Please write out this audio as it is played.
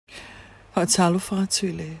Whaatalo whaatu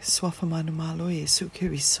I le swafa manu malo Iesu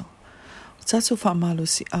Keriso. O tatu whaamalo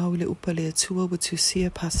si au I le upa le atua wa tusia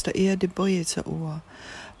pasta ea de boye ta ua.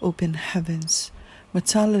 Open heavens.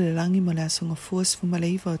 Matala le langi mo le asonga fuas fu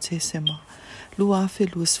maleiva o TESEMA. Lua afe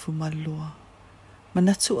luas fu malua.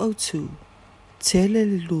 Manatu Autu. Tele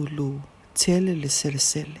le Lulu. Tele le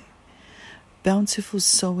selesele. Bountiful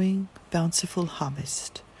sowing. Bountiful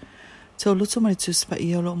harvest. Tauloto mai Tusi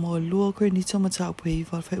Paia lo mo lua Korinito Manatu Autu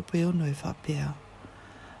wa Faitauga no e whapea.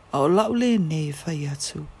 A o lau lenei fai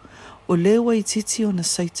atu. O lewa itiiti o na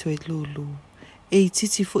saito e lūlū. E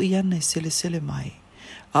itiiti fo I ana e selesele mai.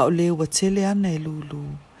 A o lewa tele ana e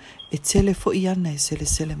lūlū. E tele fo I ana e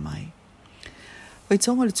selesele mai.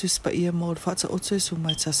 Faitauga le Tusi Paia mo le Faataoto e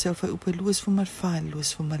sumai ta sel fai upe luas fu mafai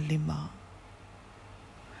luas fu malima.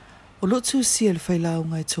 O lo tusia le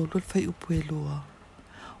Failauga e tolo le fai upe e lua.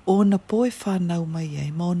 O na poe fānau mai ai,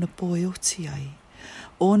 ma o na poe oti ai.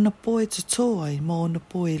 O na poe totō ai, ma o na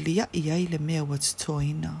poe liai ai le mea wa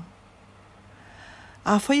totōina.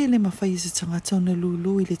 Afai le mafai se tagata o na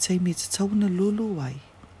lūlū I le taimi tatau na lūlū ai.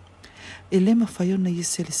 E le mafai o na I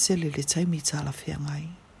selesele le taimi talawhia ngai.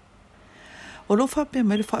 O lo whapea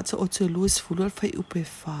mai le Faataoto e luas fulu al fai upe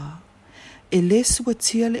whā. E le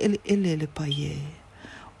suatia le ele paie.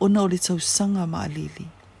 O na o le tausaga ma alili.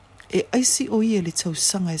 E aisi o ia le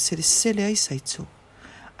tausaga e selesele ai saito.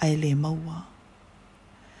 Ai le maua.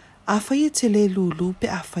 Afai e tele le Lulu pe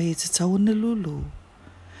afai e tatau na lūlū.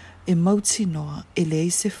 E mauti noa e le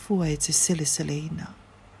se fua e te seleseleina.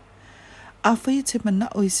 Afai e te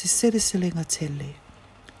manao I se selesele nga tele.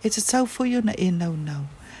 E tatau foi ona e nau.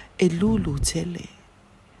 E lūlū tele.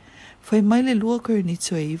 Fai mai le lua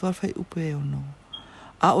Korinito e iwa fai upe e ono.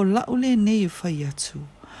 A o lau lenei fai atu.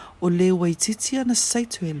 O le wa itiiti ana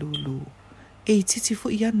saito e lūlū. E itiiti fo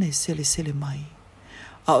I ana e selesele mai.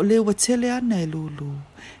 A o le wa tele ana e lūlū.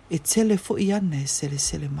 E tele fo I ana e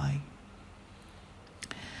selesele mai.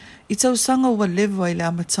 I Tausaga wa lewa I le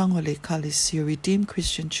amatanga le Ekalesia I Redeemed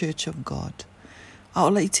Christian Church of God. A o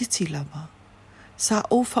la itiiti lava. Sa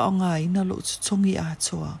ofa o ngā ina lo tutongi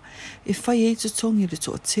atoa. E fai e tutongi le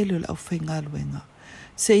to o tele le au fai ngā luenga.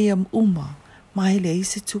 Se ia uma mai le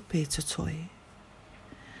ise tupe totoe.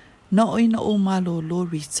 Na oina o malo lo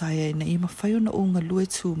retire na ima whai ona o ngā lue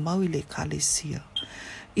tū mau I le Ekalesia.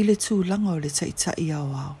 I le tū langa o le Taitai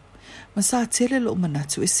Aoao. Ma sa tele lo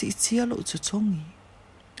manatu e si itia lo tutongi.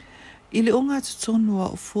 I le o ngā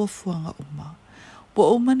tutonua o fuafuanga uma. Po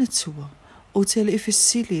o manatua, o tele e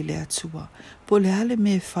fesili le atua, po le hale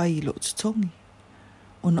me whai lo tutongi.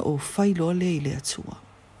 Ona o whai lo le I le atua.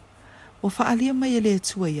 O whaalia mai le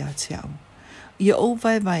atua I a te au. Ia o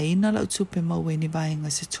vai ina lau tupe maue ni vaenga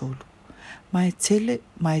se tolu. Mai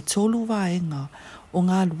tolu vaenga o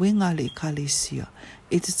ngā luenga le Ekalesia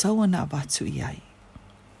e te taua na abatu I ai.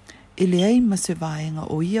 E le ai ma se vaenga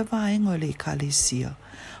o ia vaenga o le Ekalesia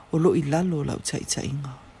o lo I lalo lau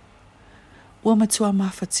taitainga. Ua matua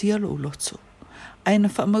mawhatia lo uloto. Aina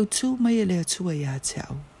wha mautu mai le atua I a te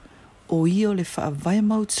au. O ia o le wha vai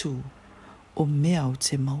mautu o mea o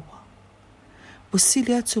te maua. O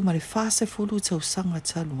sili atu ma le whase fulu tausanga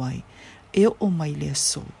taluai e o mai le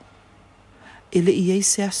aso. E le I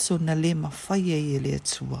se aso na le mafai e le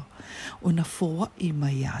atua o na fōa I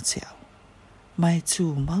mai a te au. Mai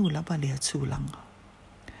tu maulaba le atu langa.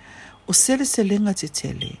 O seleselenga te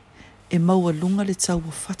tele e maua lunga le tau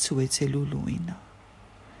o fatu e te lūlūina.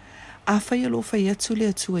 Afai alo fai atu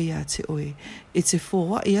le atua I a te oe e te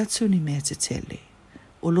fōa I atu ni mea te tele.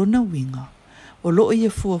 O lona winga. O loo ia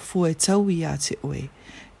fuafua e tau I a te oe,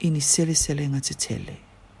 I ni seleselenga te tele.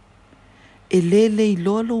 E lele I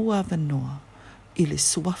loa loa avanoa, I le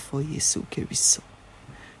suafo Iesu Keriso.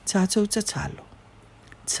 Tātou tatalo,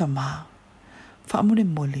 tamā, whaamune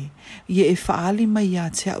mole, ia e whaali mai a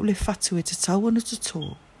te au le fatu e te tau ana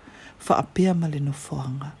totō, whaapea ma le no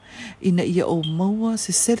whoanga, ina ia o maua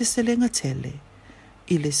se seleselenga tele,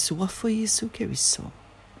 I le suafo Iesu Keriso.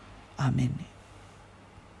 Amen.